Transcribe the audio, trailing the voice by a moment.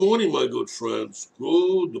Morning, my good friends.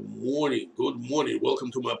 Good morning. Good morning. Welcome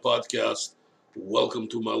to my podcast. Welcome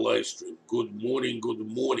to my live stream. Good morning. Good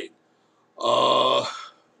morning. Uh,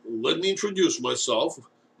 Let me introduce myself.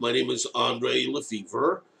 My name is Andre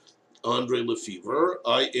Lefevre. Andre Lefevre.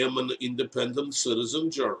 I am an independent citizen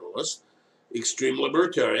journalist, extreme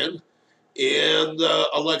libertarian, and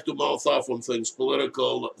I like to mouth off on things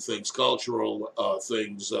political, things cultural,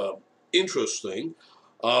 things interesting.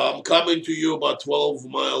 Coming to you about 12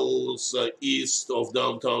 miles east of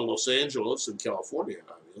downtown Los Angeles in California,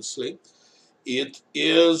 obviously. It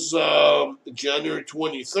is January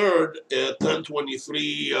 23rd at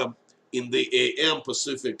 10:23 in the AM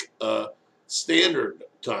Pacific Standard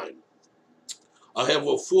Time. I have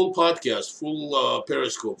a full podcast, full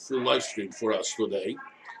Periscope, full live stream for us today.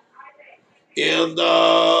 And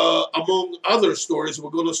among other stories,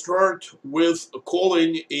 we're going to start with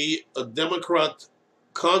calling a Democrat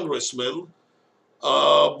congressman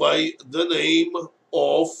by the name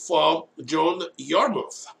of John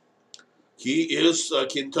Yarmuth. He is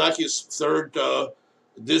Kentucky's third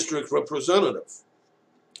district representative.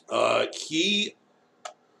 He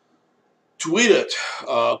tweeted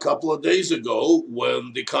a couple of days ago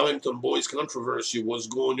when the Covington Boys controversy was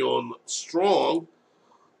going on strong,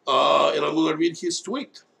 and I'm going to read his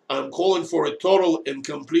tweet. I'm calling for a total and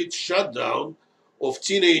complete shutdown of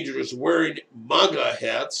teenagers wearing MAGA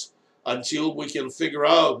hats until we can figure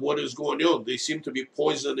out what is going on. They seem to be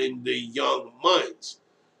poisoning the young minds.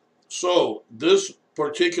 So this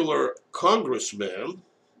particular congressman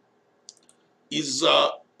is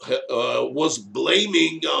was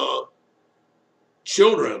blaming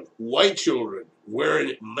children, white children,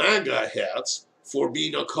 wearing MAGA hats for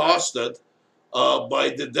being accosted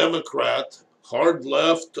by the Democrat hard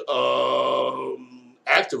left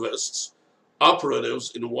activists,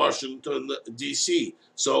 operatives in Washington, D.C.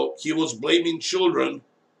 So he was blaming children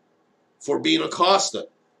for being accosted.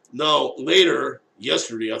 Now, later,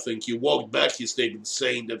 yesterday, I think he walked back his statement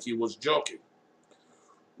saying that he was joking.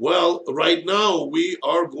 Well, right now, we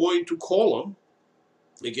are going to call him.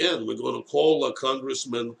 Again, we're going to call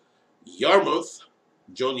Congressman Yarmuth,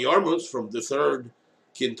 John Yarmuth from the 3rd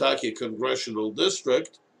Kentucky Congressional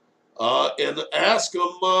District, and ask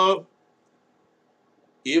him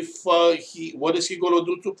if what is he going to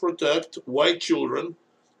do to protect white children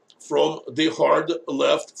from the hard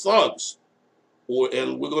left thugs.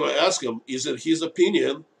 And we're going to ask him, is it his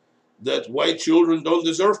opinion that white children don't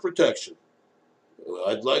deserve protection?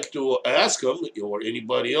 I'd like to ask him, or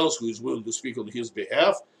anybody else who is willing to speak on his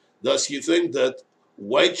behalf, does he think that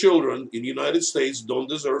white children in the United States don't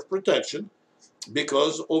deserve protection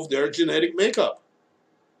because of their genetic makeup?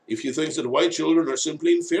 If he thinks that white children are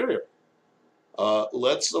simply inferior,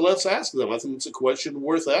 let's ask them. I think it's a question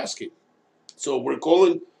worth asking. So we're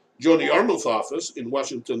calling John Yarmuth's office in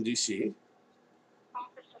Washington, D.C.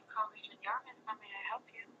 Office of Congressman Yarmuth, how may I help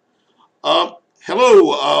you?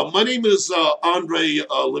 Hello, my name is Andre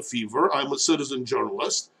Lefevre. I'm a citizen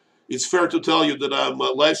journalist. It's fair to tell you that I'm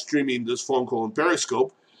live streaming this phone call on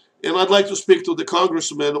Periscope, and I'd like to speak to the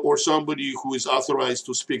congressman or somebody who is authorized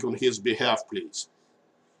to speak on his behalf, please.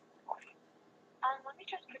 Let me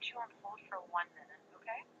just put you on hold for 1 minute,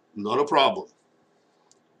 okay? Not a problem.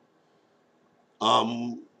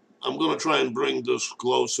 I'm going to try and bring this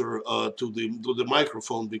closer to the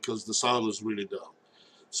microphone because the sound is really down.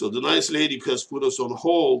 So the nice lady has put us on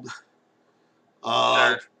hold.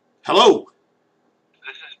 Sir, Hello.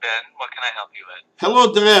 this is Ben. What can I help you with?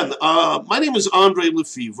 Hello, Dan. My name is Andre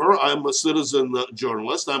Lefevre. I'm a citizen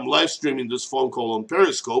journalist. I'm live streaming this phone call on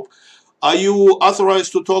Periscope. Are you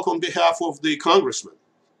authorized to talk on behalf of the congressman?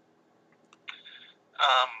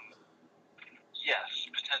 Yes,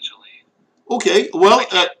 potentially. Okay. Well,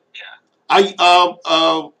 Yeah.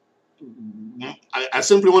 I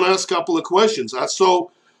simply want to ask a couple of questions. I saw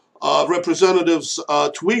Representative's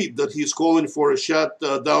tweet that he's calling for a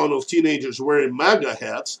shutdown of teenagers wearing MAGA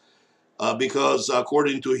hats because,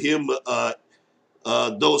 according to him,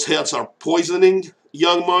 those hats are poisoning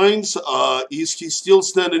young minds. Is he still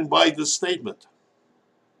standing by this statement?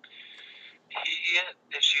 He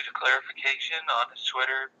issued a clarification on his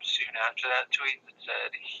Twitter soon after that tweet that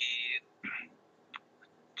said he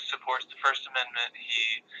supports the First Amendment.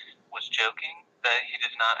 He was joking that he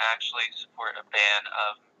does not actually support a ban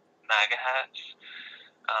of MAGA hats,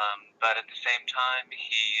 but at the same time,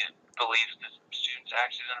 he believes that students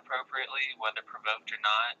acted inappropriately, whether provoked or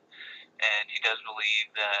not, and he does believe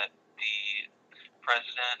that the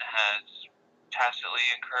president has tacitly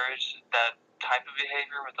encouraged that type of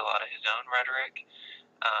behavior with a lot of his own rhetoric,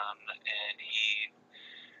 and he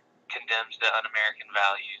condemns the un-American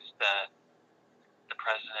values that the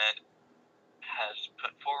president has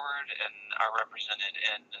put forward and are represented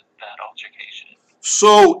in that altercation.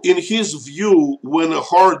 So, in his view, when a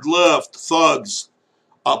hard left thugs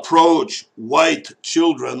approach white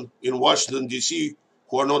children in Washington, D.C.,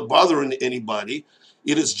 who are not bothering anybody,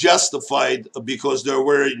 it is justified because they're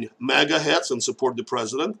wearing MAGA hats and support the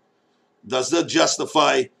president. Does that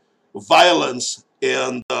justify violence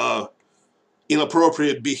and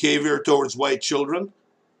inappropriate behavior towards white children?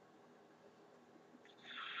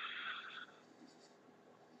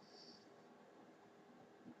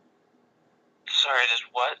 Sorry, just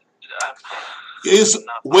what? Is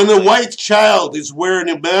when a white child is wearing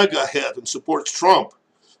a MAGA hat and supports Trump,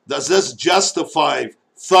 does this justify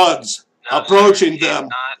thugs approaching them?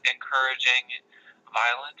 Not encouraging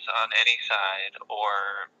violence on any side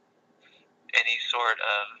or any sort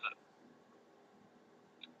of.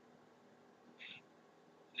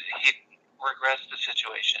 He regrets the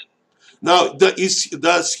situation. Now,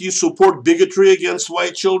 does he support bigotry against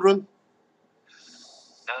white children?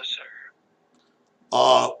 No, sir.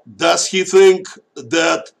 Does he think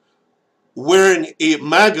that wearing a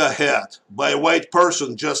MAGA hat by a white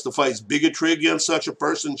person justifies bigotry against such a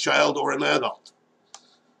person, child, or an adult?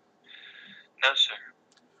 No, sir.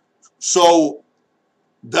 So,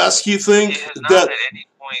 does he think he has that not at any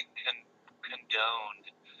point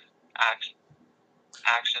condoned actions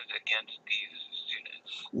against these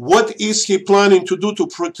students? What is he planning to do to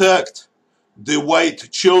protect the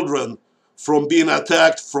white children from being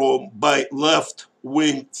attacked by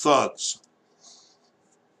left-wing thugs?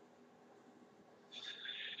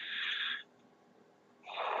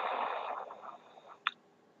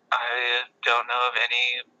 I don't know of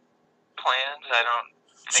any plans. I don't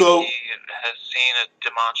think he has seen a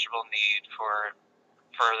demonstrable need for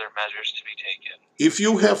further measures to be taken. If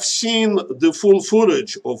you have seen the full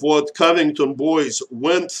footage of what Covington boys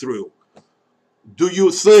went through, do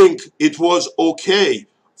you think it was okay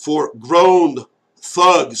for grown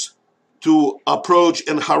thugs to approach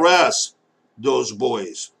and harass those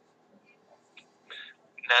boys?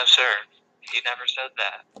 No, sir. He never said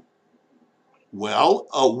that. Well,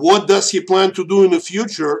 what does he plan to do in the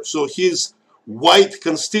future so his white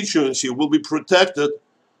constituency will be protected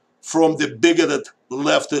from the bigoted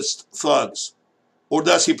leftist thugs? Or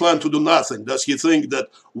does he plan to do nothing? Does he think that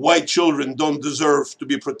white children don't deserve to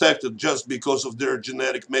be protected just because of their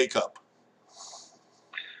genetic makeup?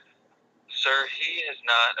 Sir, he has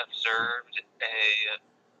not observed an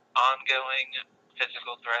ongoing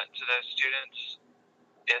physical threat to those students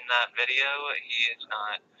in that video. He has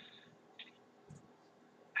not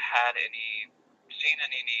seen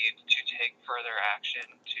any need to take further action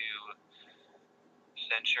to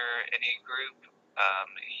censure any group.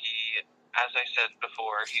 He, as I said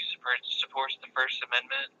before, he supports the First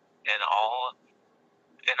Amendment and all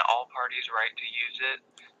parties' right to use it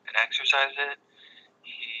and exercise it.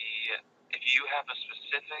 If you have a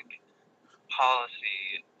specific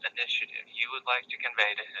policy initiative you would like to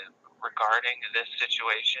convey to him regarding this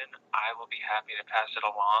situation, I will be happy to pass it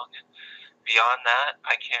along. Beyond that,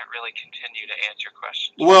 I can't really continue to answer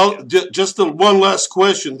questions. Well, just one last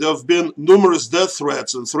question. There have been numerous death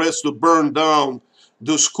threats and threats to burn down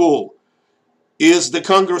the school. Is the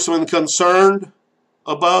congressman concerned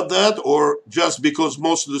about that, or just because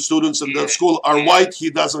most of the students in that school are white, he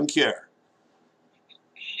doesn't care?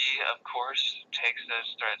 He, of course, takes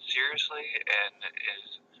those threats seriously and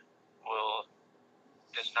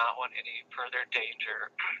does not want any further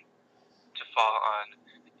danger to fall on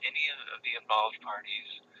any of the involved parties.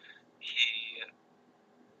 He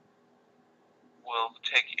will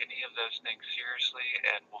take any of those things seriously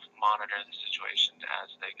and will monitor the situation as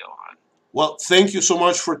they go on. Well, thank you so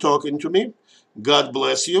much for talking to me. God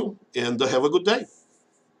bless you, and have a good day.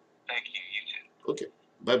 Thank you. You too. Okay.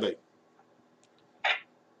 Bye-bye.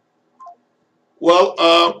 Well,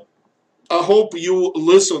 I hope you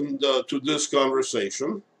listened to this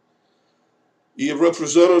conversation. A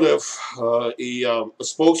representative, a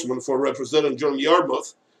spokesman for Representative John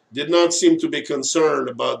Yarmuth, did not seem to be concerned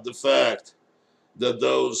about the fact that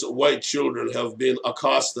those white children have been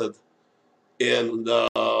accosted and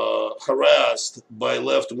harassed by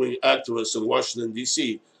left-wing activists in Washington,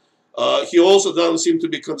 D.C. He also doesn't seem to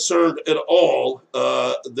be concerned at all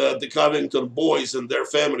that the Covington boys and their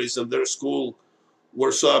families and their school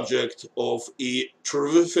were subject of a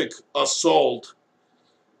terrific assault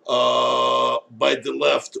by the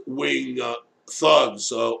left-wing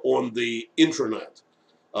thugs on the internet.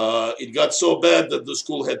 It got so bad that the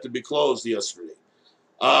school had to be closed yesterday.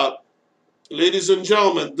 Ladies and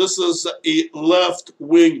gentlemen, this is a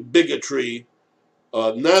left-wing bigotry,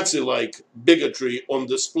 Nazi-like bigotry on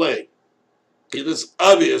display. It is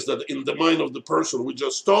obvious that in the mind of the person we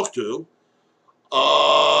just talked to,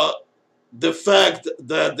 Uh, the fact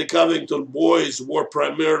that the Covington boys were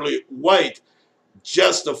primarily white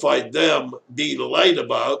justified them being lied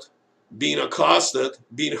about, being accosted,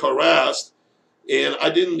 being harassed, and I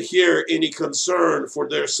didn't hear any concern for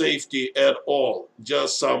their safety at all.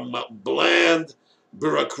 Just some bland,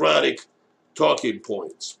 bureaucratic talking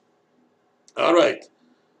points. All right,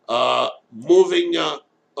 moving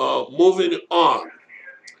on.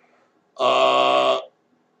 Uh,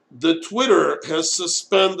 the Twitter has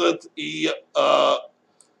suspended a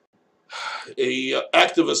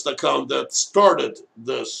activist account that started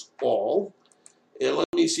this all. And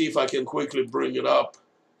let me see if I can quickly bring it up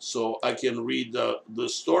so I can read the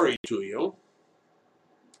story to you.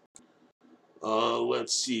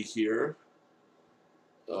 Let's see here.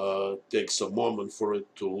 Takes a moment for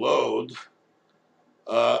it to load.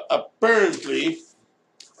 Apparently,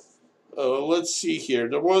 let's see here.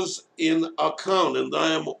 There was an account, and I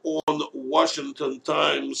am on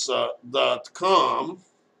WashingtonTimes.com.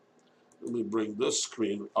 Let me bring this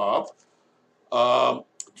screen up. The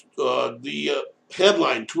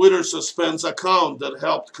headline, Twitter suspends account that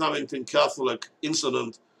helped Covington Catholic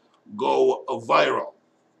incident go viral.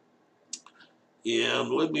 And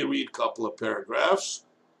let me read a couple of paragraphs.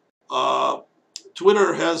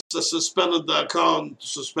 Twitter has suspended the account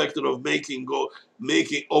suspected of making go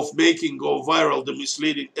viral the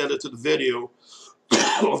misleading edited video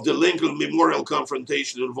of the Lincoln Memorial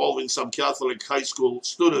confrontation involving some Catholic high school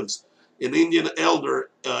students, an Indian elder,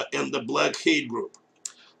 and the Black Hate Group.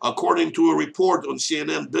 According to a report on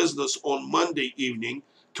CNN Business on Monday evening,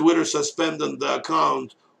 Twitter suspended the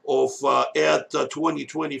account of at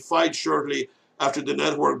 2020 Fight shortly after the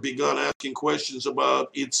network began asking questions about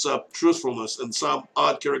its truthfulness and some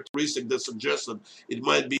odd characteristic that suggested it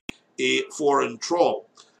might be a foreign troll.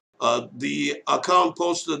 The account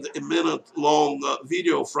posted a minute-long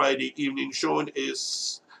video Friday evening showing a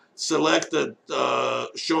selected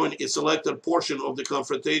portion of the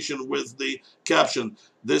confrontation with the caption,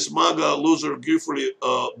 "This MAGA loser goofily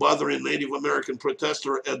bothering Native American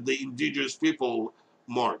protester at the Indigenous People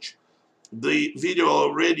March." The video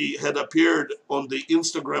already had appeared on the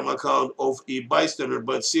Instagram account of a bystander,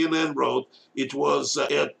 but CNN wrote it was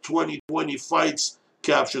at 2020 Fights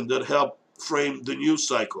caption that helped frame the news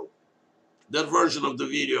cycle. That version of the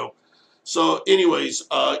video. So anyways,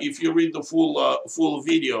 if you read the full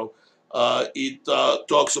video, it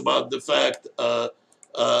talks about the fact that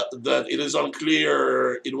it is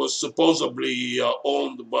unclear. It was supposedly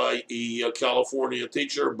owned by a California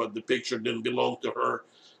teacher, but the picture didn't belong to her,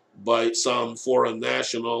 by some foreign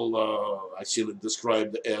national. I seen it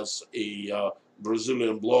described as a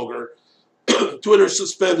Brazilian blogger. Twitter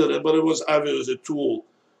suspended it, but it was obviously a tool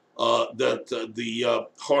that the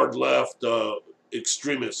hard left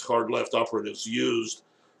extremists, hard left operatives used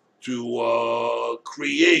to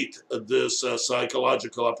create this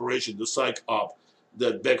psychological operation, the psych op,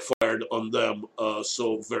 that backfired on them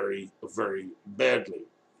so very, very badly.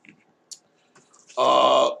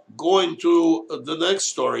 Going to the next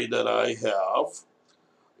story that I have,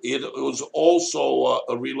 it was also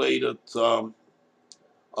related to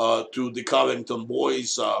the Covington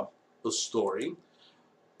boys story.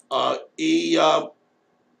 A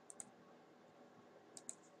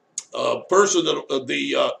person,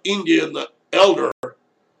 the Indian elder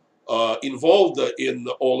involved in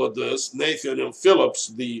all of this, Nathaniel Phillips,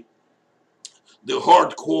 the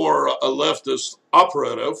hardcore leftist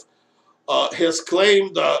operative, has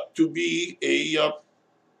claimed to be a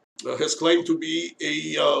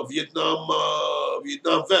Vietnam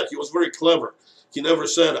vet. He was very clever. He never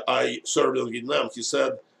said I served in Vietnam. He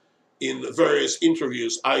said in various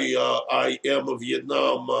interviews, I am a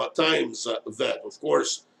Vietnam Times vet. Of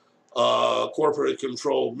course, corporate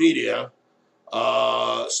controlled media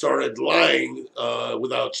started lying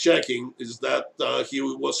without checking, is that he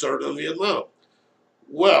was served in Vietnam.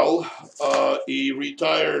 Well, a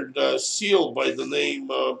retired SEAL by the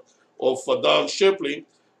name of Don Shipley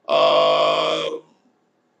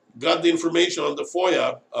got the information on the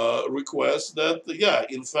FOIA request that, yeah,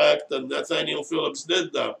 in fact, Nathaniel Phillips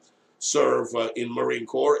did serve in Marine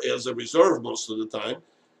Corps as a reserve most of the time.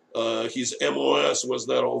 His MOS was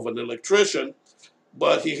that of an electrician,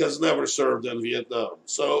 but he has never served in Vietnam.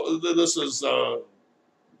 So this is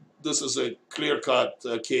a clear-cut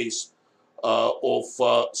case of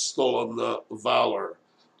stolen valor.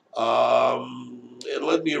 And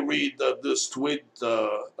let me read this tweet,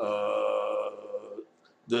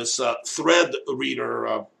 this thread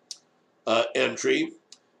reader entry.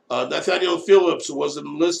 Nathaniel Phillips was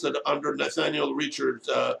enlisted under Nathaniel Richard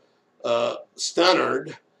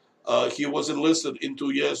Stannard. He was enlisted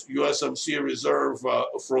into USMC Reserve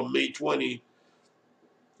from May 20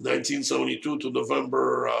 1972 to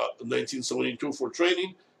November 1972 for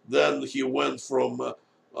training. Then he went from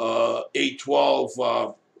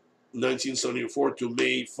 8/12 1974 to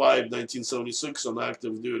May 5 1976 on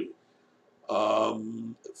active duty.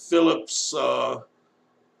 Phillips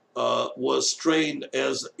was trained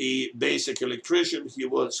as a basic electrician. He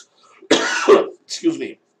was, excuse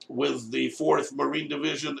me, with the 4th Marine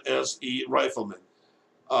Division as a rifleman.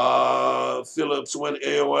 Phillips went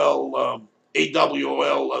AWOL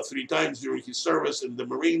 3 times during his service in the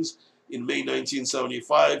Marines in May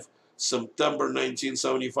 1975, September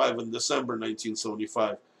 1975, and December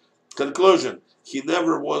 1975. Conclusion: he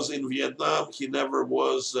never was in Vietnam. He never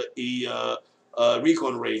was a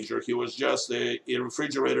recon ranger. He was just a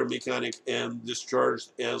refrigerator mechanic and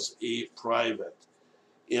discharged as a private.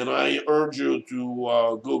 And I urge you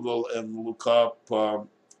to Google and look up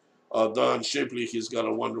Don Shipley. He's got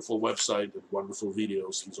a wonderful website and wonderful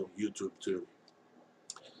videos. He's on YouTube too.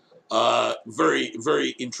 Very,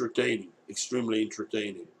 very entertaining, extremely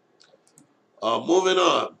entertaining. Moving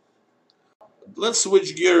on. Let's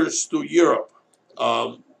switch gears to Europe.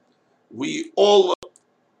 We all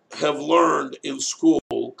have learned in school,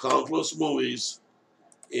 countless movies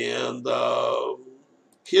and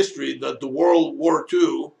history, that the World War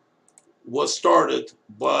II was started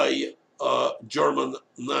by German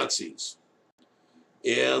Nazis.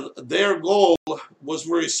 And their goal was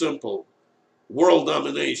very simple: world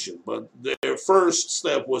domination. But their first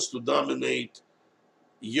step was to dominate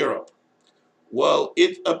Europe. Well,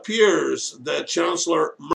 it appears that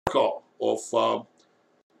Chancellor Merkel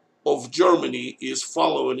of Germany is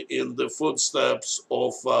following in the footsteps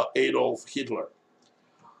of Adolf Hitler.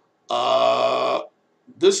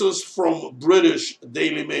 This is from British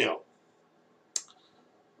Daily Mail.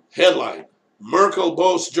 Headline: Merkel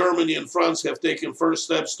boasts Germany and France have taken first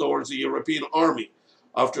steps towards the European army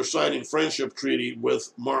after signing friendship treaty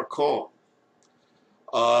with Macron.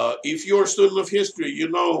 If you're a student of history, you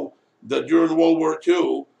know that during World War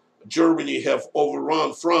II, Germany have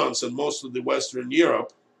overrun France and most of the Western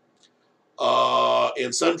Europe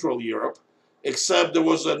and Central Europe, except there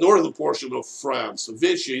was a northern portion of France,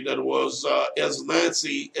 Vichy, that was as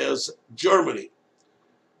Nazi as Germany.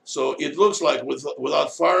 So it looks like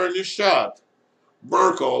without firing a shot,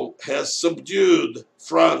 Merkel has subdued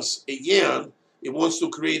France again. It wants to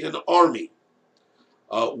create an army.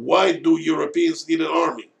 Why do Europeans need an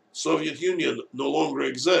army? Soviet Union no longer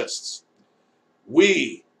exists.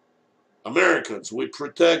 We, Americans, we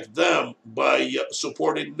protect them by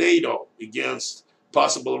supporting NATO against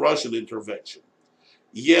possible Russian intervention.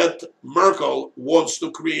 Yet Merkel wants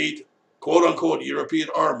to create quote-unquote European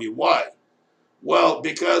army. Why? Well,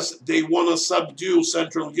 because they want to subdue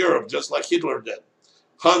Central Europe just like Hitler did.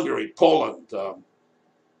 Hungary, Poland,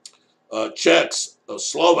 Czechs,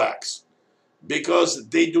 Slovaks, because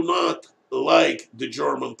they do not like the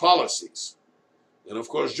German policies. And of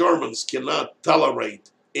course, Germans cannot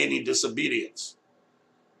tolerate any disobedience.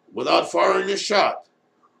 Without firing a shot,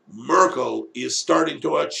 Merkel is starting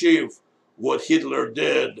to achieve what Hitler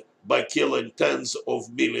did by killing tens of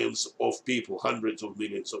millions of people, hundreds of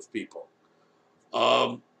millions of people.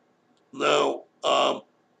 Now,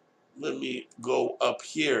 let me go up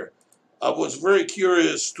here. I was very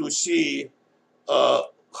curious to see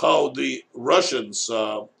how the Russians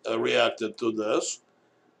reacted to this.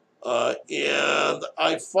 And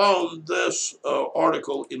I found this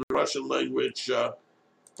article in Russian language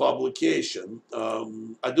publication.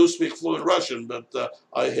 I do speak fluent Russian, but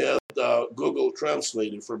I had Google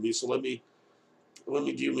translate it for me. So let me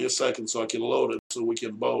give me a second so I can load it so we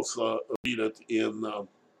can both read it in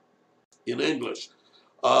English.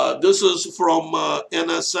 This is from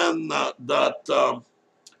NSN.FM,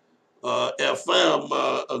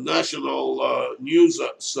 a national news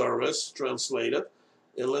service, translated.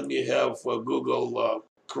 And let me have Google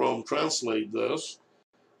Chrome translate this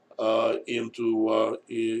into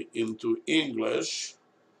English.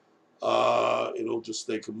 It'll just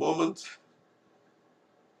take a moment.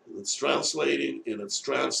 And it's translating, and it's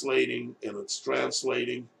translating, and it's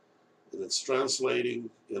translating, and it's translating,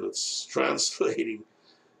 and it's translating.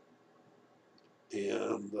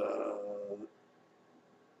 And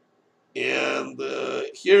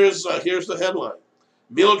here's the headline.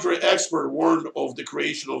 Military expert warned of the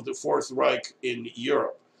creation of the Fourth Reich in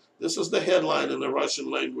Europe. This is the headline in the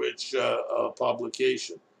Russian language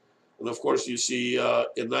publication. And of course, you see a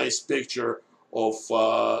nice picture of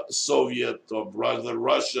Soviet, or rather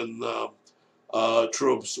Russian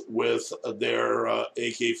troops with their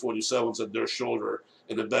AK-47s at their shoulder.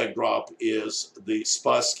 And the backdrop is the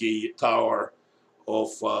Spassky Tower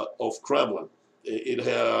of Kremlin. It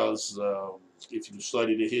has, if you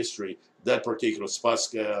study the history, that particular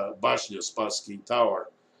Spassky Tower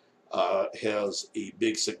has a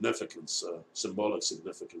big significance, symbolic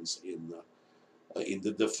significance in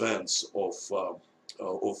the defense of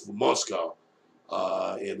Moscow.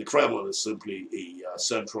 And the Kremlin is simply a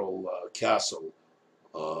central castle,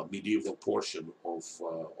 medieval portion of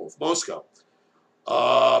Moscow.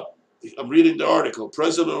 I'm reading the article.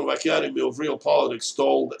 President of Academy of Real Politics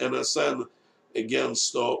told NSN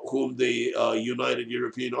against whom the United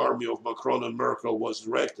European Army of Macron and Merkel was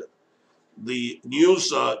directed. The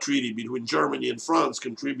news treaty between Germany and France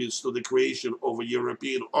contributes to the creation of a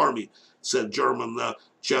European army, said German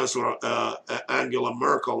Chancellor Angela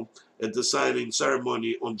Merkel at the signing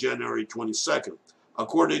ceremony on January 22nd.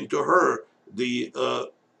 According to her, the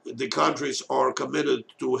countries are committed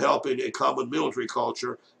to helping a common military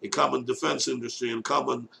culture, a common defense industry, and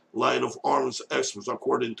common line of arms exports,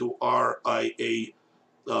 according to RIA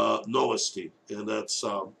Novosti, and that's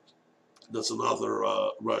another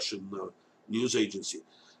Russian news agency.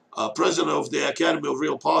 President of the Academy of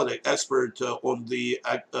Real Politics, expert on the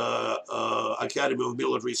Academy of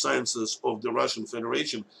Military Sciences of the Russian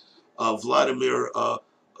Federation, Vladimir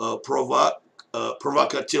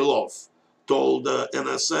Provokatilov, told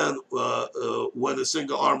NSN when a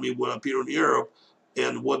single army would appear in Europe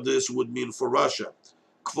and what this would mean for Russia.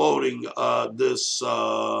 Quoting this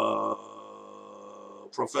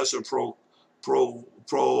Professor Provatilov,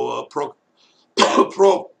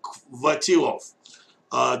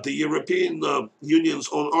 the European Union's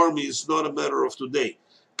own army is not a matter of today.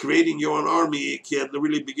 Creating your own army can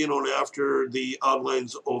really begin only after the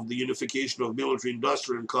outlines of the unification of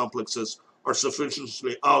military-industrial complexes are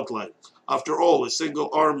sufficiently outlined. After all, a single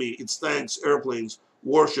army, its tanks, airplanes,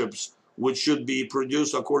 warships, which should be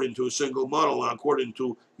produced according to a single model and according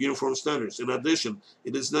to uniform standards. In addition,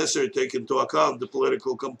 it is necessary to take into account the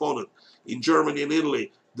political component. In Germany and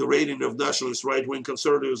Italy, the rating of nationalist right-wing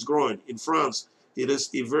conservatives is growing. In France, it is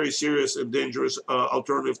a very serious and dangerous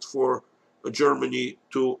alternative for Germany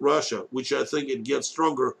to Russia, which I think it gets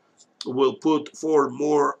stronger, will put forward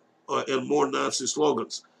more and more Nazi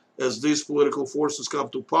slogans. As these political forces come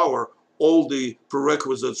to power, all the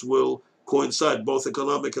prerequisites will coincide, both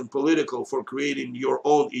economic and political, for creating your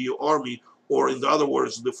own EU army, or in other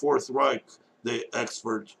words, the Fourth Reich, the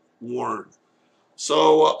expert warned.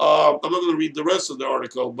 So I'm not going to read the rest of the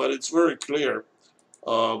article, but it's very clear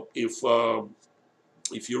if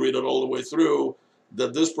you read it all the way through,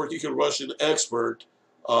 that this particular Russian expert,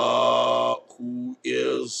 who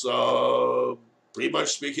is pretty much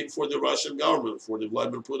speaking for the Russian government, for the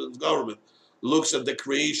Vladimir Putin's government, looks at the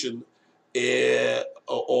creation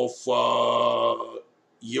of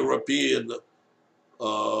European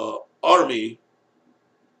army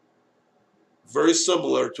very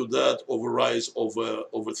similar to that of a rise of a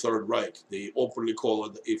Third Reich. They openly call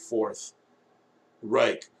it a Fourth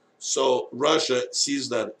Reich. So Russia sees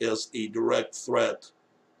that as a direct threat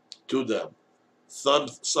to them.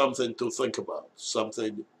 Something to think about.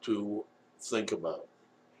 Something to think about.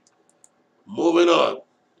 Moving on.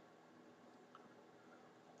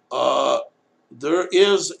 There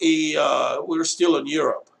is we're still in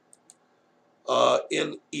Europe.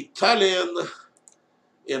 In Italian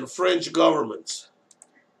and French governments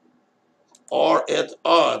are at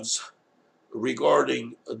odds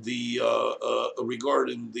regarding the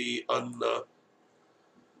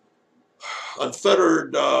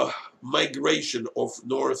unfettered migration of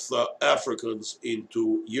North Africans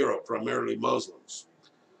into Europe, primarily Muslims.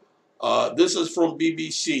 This is from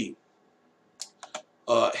BBC.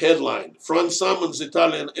 Headline: France summons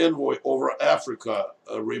Italian envoy over Africa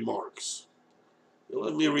remarks.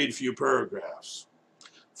 Let me read a few paragraphs.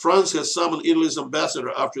 France has summoned Italy's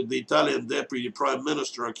ambassador after the Italian deputy prime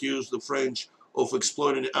minister accused the French of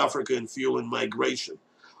exploiting Africa and fueling migration.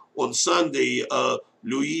 On Sunday,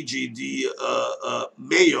 Luigi Di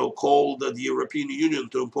Maio called the European Union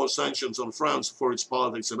to impose sanctions on France for its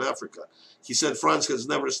politics in Africa. He said France has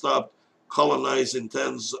never stopped colonizing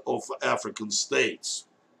tens of African states.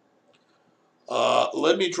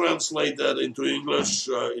 Let me translate that into English,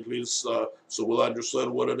 at least so we'll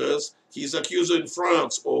understand what it is. He's accusing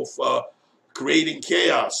France of creating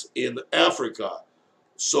chaos in Africa.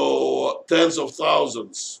 So tens of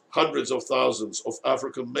thousands, hundreds of thousands of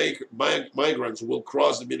African migrants will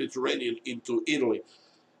cross the Mediterranean into Italy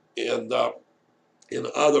and in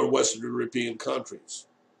other Western European countries.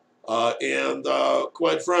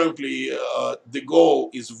 Quite frankly, the goal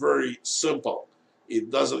is very simple.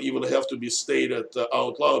 It doesn't even have to be stated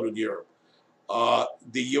out loud in Europe.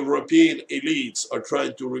 The European elites are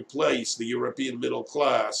trying to replace the European middle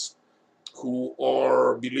class, who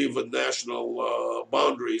believe in national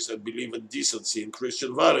boundaries and believe in decency and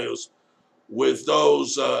Christian values, with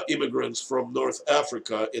those immigrants from North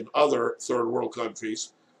Africa and other third world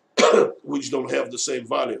countries which don't have the same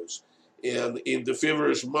values. And in the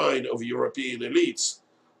feverish mind of European elites,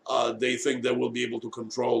 they think they will be able to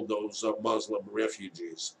control those Muslim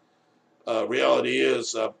refugees. Reality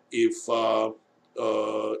is, if the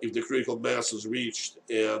critical mass is reached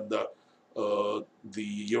and the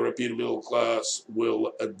European middle class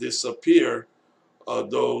will disappear,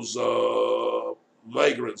 those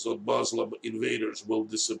migrants or Muslim invaders will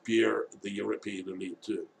disappear, the European elite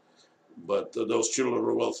too. But those children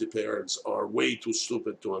of wealthy parents are way too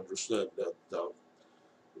stupid to understand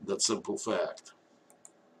that simple fact.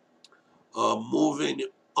 Moving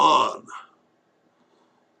on,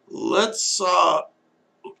 let's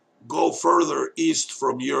go further east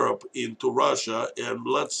from Europe into Russia, and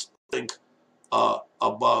let's think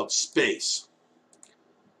about space.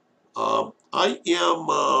 I am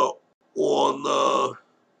on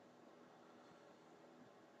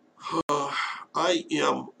I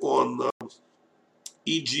am on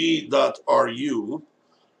eg.ru,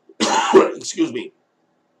 excuse me,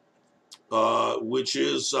 which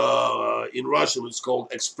is in Russian it's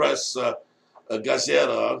called Express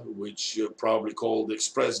Gazeta, which probably called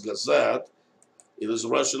Express Gazette. It is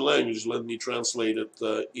Russian language. Let me translate it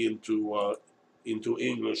into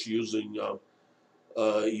English using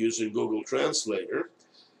Google Translator.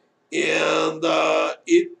 And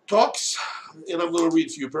it talks, and I'm going to read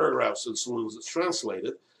a few paragraphs as soon as it's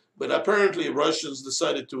translated, but apparently Russians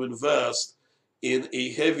decided to invest in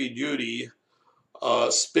a heavy-duty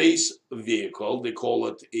space vehicle. They call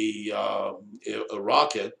it a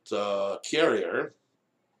rocket carrier,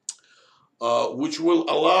 which will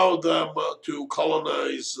allow them to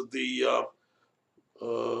colonize the,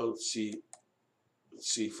 let's see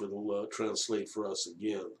if it'll translate for us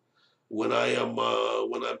again. When I'm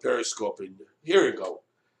periscoping, here you go.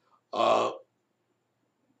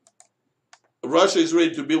 Russia is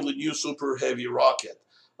ready to build a new super heavy rocket.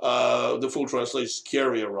 The full translation is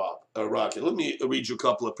carrier rocket. Let me read you a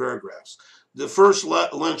couple of paragraphs. The first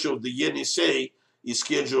launch of the Yenisei is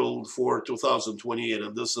scheduled for 2028,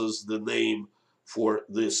 and this is the name for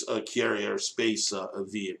this carrier space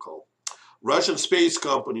vehicle. Russian space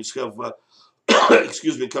companies have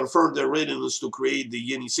confirmed their readiness to create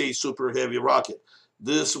the Yenisei super heavy rocket.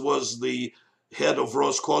 This was the head of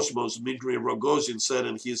Roscosmos, Dmitry Rogozin, said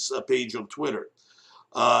in his page on Twitter.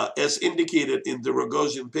 As indicated in the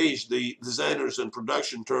Rogozin page, the designers and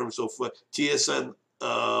production terms of TSN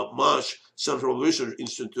MASH Central Research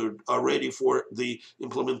Institute are ready for the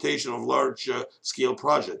implementation of large-scale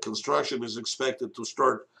project. Construction is expected to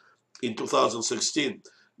start in 2016.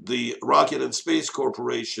 The Rocket and Space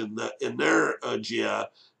Corporation, Energia,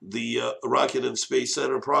 the Rocket and Space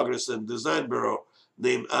Center Progress and Design Bureau,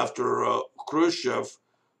 named after Khrushchev.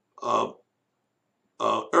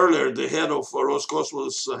 Earlier, the head of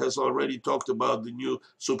Roscosmos has already talked about the new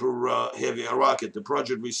super heavy rocket. The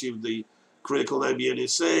project received the critical name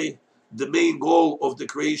NSA. The main goal of the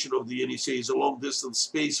creation of the NSA is long-distance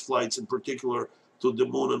space flights, in particular to the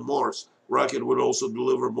moon and Mars. Rocket would also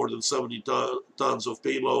deliver more than 70 tons of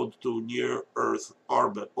payload to near-Earth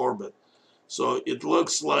orbit. So it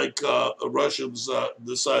looks like Russians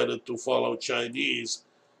decided to follow Chinese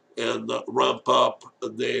and ramp up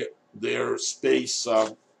their space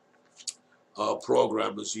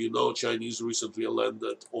program. As you know, Chinese recently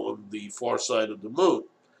landed on the far side of the moon.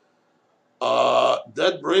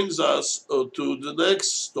 That brings us to the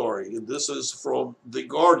next story. This is from The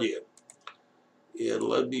Guardian. And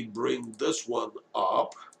let me bring this one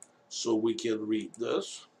up so we can read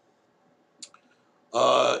this.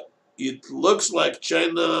 It looks like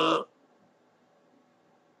China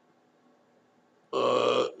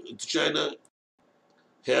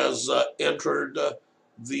has entered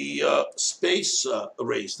the space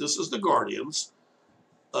race. This is The Guardian's.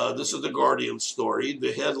 This is The Guardian story.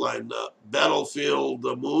 The headline, Battlefield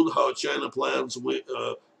the Moon, how China plans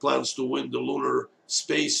to win the lunar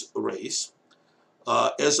space race.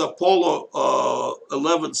 As Apollo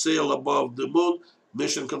 11 sailed above the moon,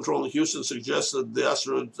 Mission Control in Houston suggested the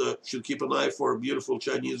astronaut should keep an eye for a beautiful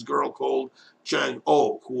Chinese girl called Chang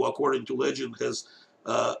Oh, who, according to legend, has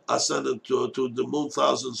ascended to the moon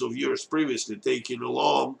thousands of years previously, taking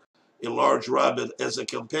along a large rabbit as a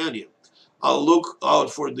companion. I'll look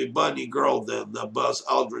out for the bunny girl then, Buzz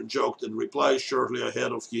Aldrin joked in reply shortly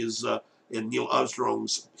ahead of his and Neil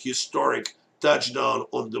Armstrong's historic touchdown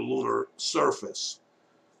on the lunar surface.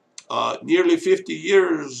 Nearly 50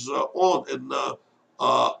 years on, an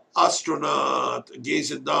astronaut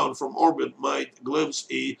gazing down from orbit might glimpse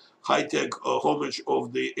a high-tech homage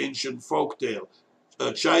of the ancient folktale.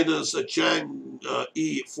 China's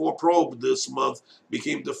Chang'e 4 probe this month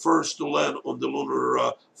became the first to land on the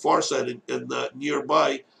lunar far side and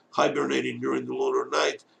nearby, hibernating during the lunar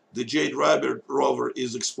night. The Jade Rabbit rover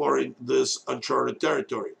is exploring this uncharted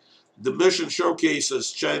territory. The mission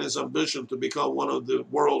showcases China's ambition to become one of the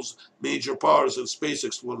world's major powers in space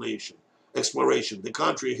exploration. The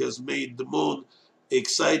country has made the moon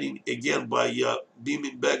exciting again by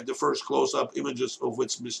beaming back the first close-up images of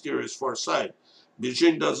its mysterious far side.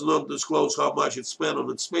 Beijing does not disclose how much it spent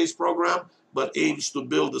on its space program, but aims to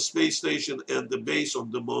build a space station and the base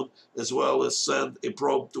on the moon, as well as send a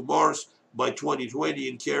probe to Mars by 2020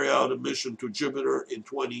 and carry out a mission to Jupiter in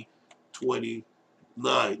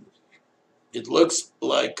 2029. It looks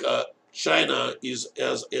like China is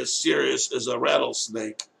as serious as a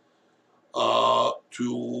rattlesnake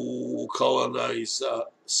to colonize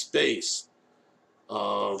space.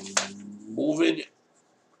 Moving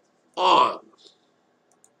on.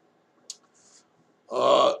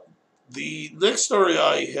 The next story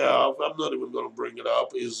I have, I'm not even going to bring it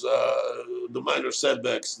up, is the minor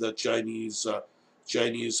setbacks that Chinese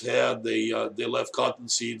had. They left cotton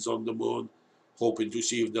seeds on the moon, hoping to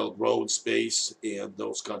see if they'll grow in space, and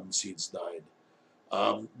those cotton seeds died.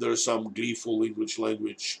 There's some gleeful English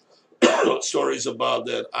language stories about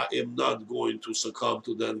that. I am not going to succumb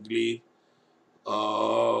to that glee.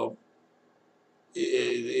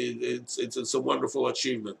 It's a wonderful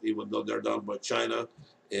achievement, even though they're done by China.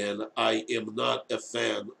 And I am not a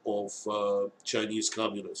fan of Chinese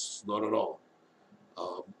communists, not at all.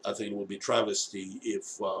 I think it would be travesty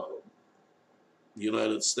if the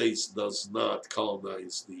United States does not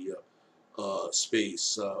colonize the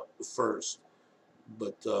space first.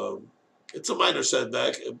 But it's a minor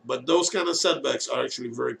setback. But those kind of setbacks are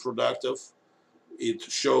actually very productive. It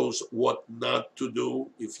shows what not to do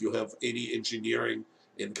if you have any engineering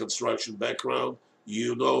and construction background.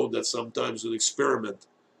 You know that sometimes an experiment,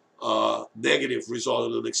 negative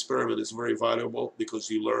result in an experiment is very valuable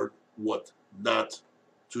because you learn what not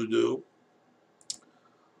to do.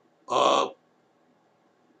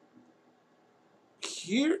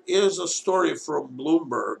 Here is a story from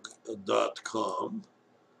Bloomberg.com.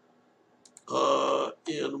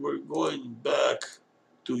 And we're going back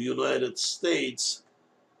to United States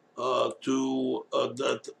to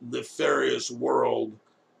that nefarious world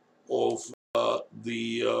of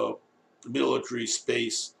the military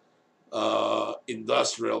space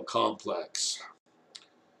industrial complex.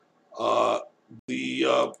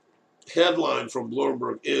 The headline from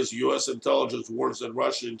Bloomberg is U.S. intelligence warns that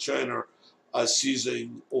Russia and China are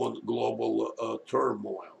seizing on global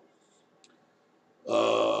turmoil.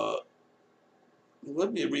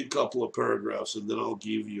 Let me read a couple of paragraphs and then I'll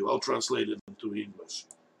translate it into English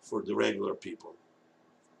for the regular people.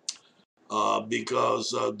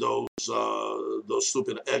 Because those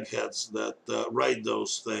stupid eggheads that write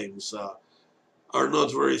those things are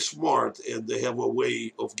not very smart, and they have a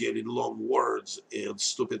way of getting long words and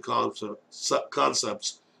stupid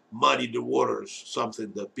concepts muddy the waters,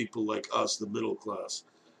 something that people like us, the middle class,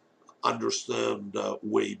 understand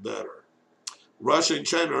way better. Russia and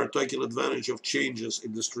China are taking advantage of changes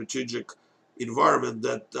in the strategic environment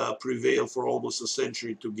that prevailed for almost a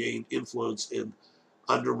century to gain influence and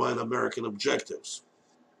undermine American objectives.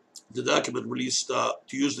 The document released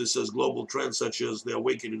Tuesday says global trends such as the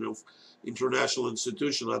awakening of international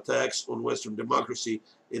institutional attacks on Western democracy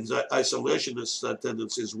and the isolationist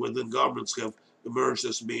tendencies within governments have emerged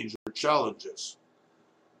as major challenges.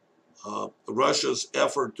 Russia's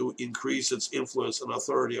effort to increase its influence and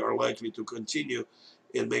authority are likely to continue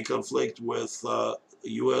and may conflict with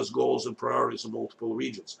U.S. goals and priorities in multiple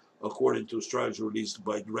regions, according to a strategy released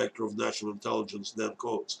by Director of National Intelligence Dan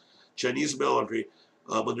Coates. Chinese military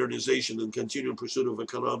modernization and continuing pursuit of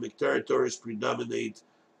economic territories predominate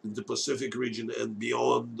in the Pacific region and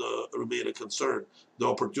beyond remain a concern. The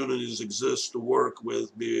opportunities exist to work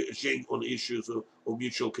with Beijing on issues of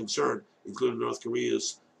mutual concern, including North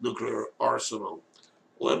Korea's nuclear arsenal.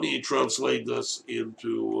 Let me translate this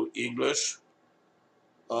into English.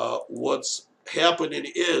 What's happening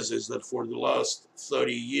is that for the last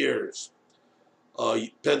 30 years,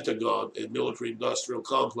 Pentagon and military-industrial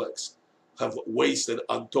complex have wasted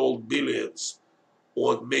untold billions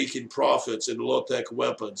on making profits in low-tech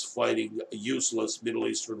weapons fighting useless Middle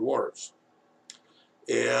Eastern wars.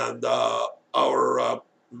 And our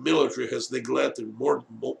military has neglected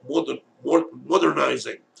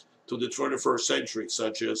modernizing to the 21st century,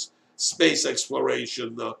 such as space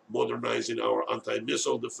exploration, modernizing our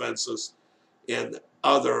anti-missile defenses, and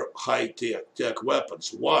other high-tech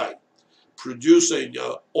weapons. Why? Producing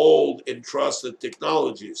old and trusted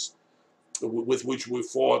technologies with which we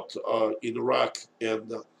fought in Iraq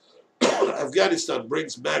and Afghanistan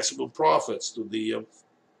brings maximum profits to the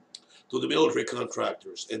military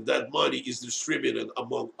contractors, and that money is distributed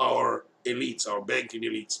among our elites, our banking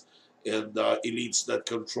elites, and elites that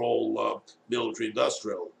control military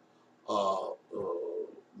industrial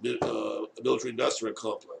military industrial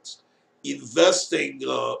complex. Investing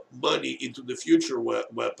money into the future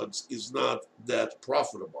weapons is not that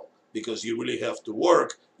profitable because you really have to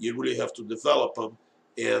work, you really have to develop them,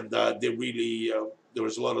 and there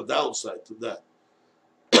is a lot of downside to that.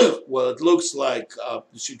 Well, it looks like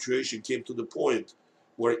the situation came to the point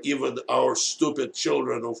where even our stupid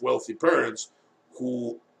children of wealthy parents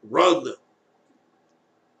who run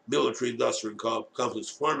military industrial complex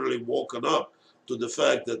finally woken up to the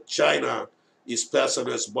fact that China is passing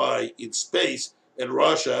us by in space and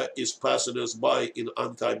Russia is passing us by in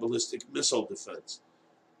anti-ballistic missile defense.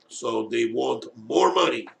 So they want more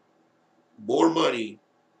money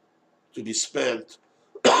to be spent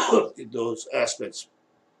in those aspects.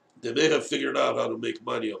 They may have figured out how to make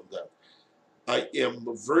money on that. I am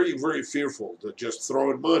very, very fearful that just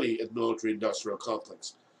throwing money at military industrial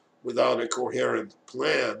complex without a coherent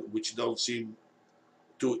plan, which don't seem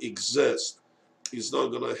to exist, is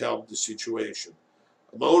not going to help the situation.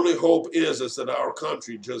 My only hope is that our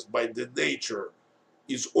country, just by the nature,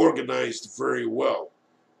 is organized very well.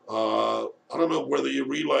 I don't know whether you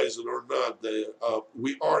realize it or not, that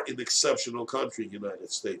we are an exceptional country in the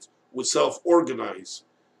United States. We self-organize,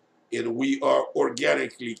 and we are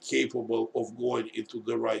organically capable of going into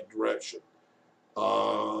the right direction.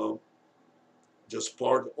 Uh, just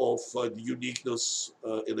part of the uniqueness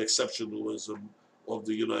and exceptionalism of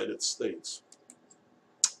the United States.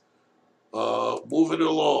 Moving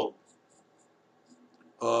along,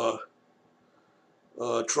 uh,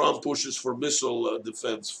 Trump pushes for missile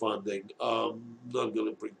defense funding. Not going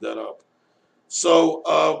to bring that up.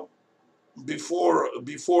 So before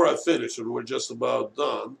I finish, and we're just about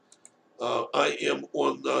done, I am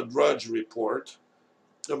on Drudge Report.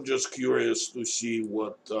 I'm just curious to see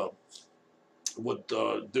what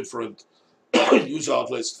different news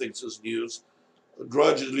outlets thinks is news.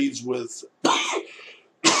 Drudge leads with,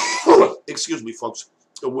 excuse me, folks,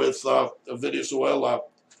 with Venezuela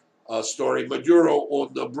story. Maduro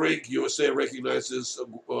on the brink. USA recognizes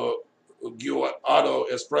Guaido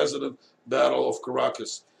as president. Battle of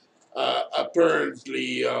Caracas.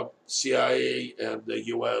 Apparently, CIA and the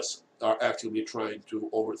U.S. are actively trying to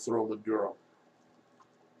overthrow Maduro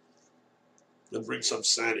and bring some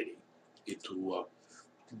sanity into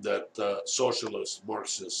that socialist,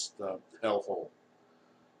 Marxist hellhole.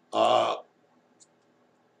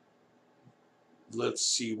 Let's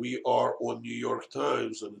see, we are on New York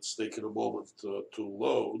Times, and it's taken a moment to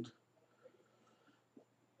load.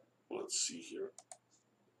 Let's see here.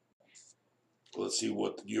 Let's see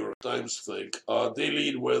what the New York Times think. They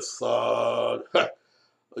lead with, the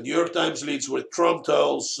New York Times leads with Trump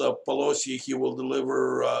tells Pelosi he will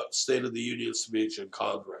deliver State of the Union speech in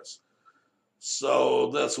Congress.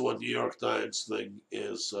 So that's what New York Times thing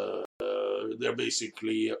is. They're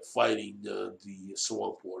basically fighting the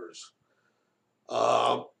swamp waters.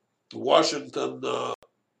 Washington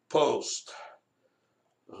Post.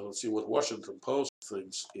 Let's see what Washington Post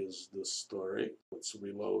thinks is this story. Let's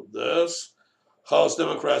reload this. House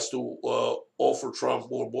Democrats to offer Trump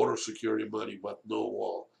more border security money, but no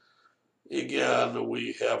wall. Again,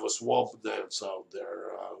 we have a swamp dance out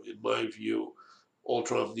there. In my view, all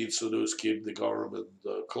Trump needs to do is keep the government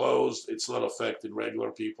closed. It's not affecting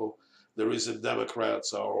regular people. The reason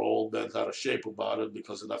Democrats are all bent out of shape about it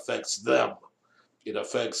because it affects them. It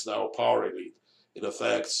affects our power elite. It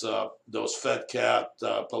affects those fat cat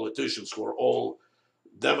politicians who are all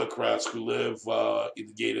Democrats who live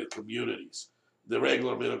in gated communities. The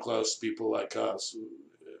regular middle class people like us,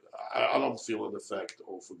 I don't feel an effect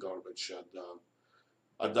of a government shutdown.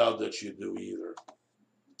 I doubt that you do either.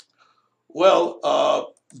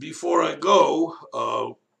 Well, before I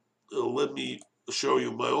go, let me show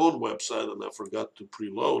you my own website, and I forgot to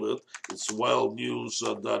preload it. It's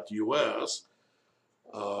wildnews.us.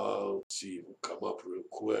 Let's see, we'll come up real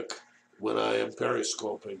quick. When I am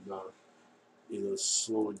periscoping,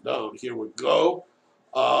 slowing down. Here we go.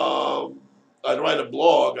 I write a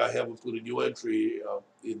blog. I haven't put a new entry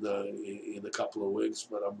in a couple of weeks,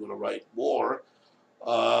 but I'm going to write more.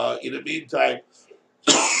 In the meantime,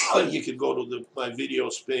 you can go to my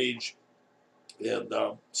videos page and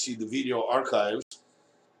see the video archives.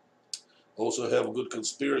 Also have a good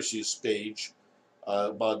conspiracies page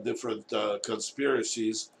about different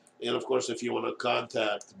conspiracies. And of course, if you want to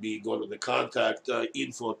contact me, go to the contact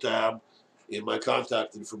info tab and my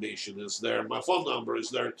contact information is there. My phone number is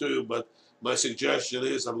there too, but my suggestion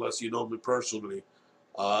is, unless you know me personally,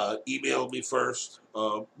 email me first.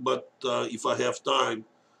 But if I have time,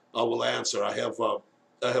 I will answer. I have a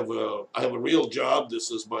real job.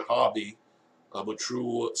 This is my hobby. I'm a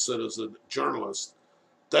true citizen journalist.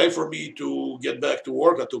 Time for me to get back to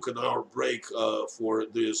work. I took an hour break for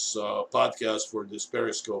this podcast, for this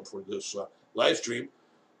Periscope, for this live stream.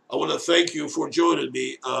 I want to thank you for joining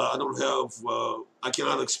me. I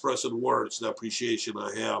cannot express in words the appreciation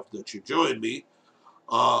I have that you joined me.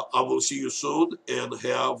 I will see you soon and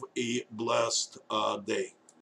have a blessed day.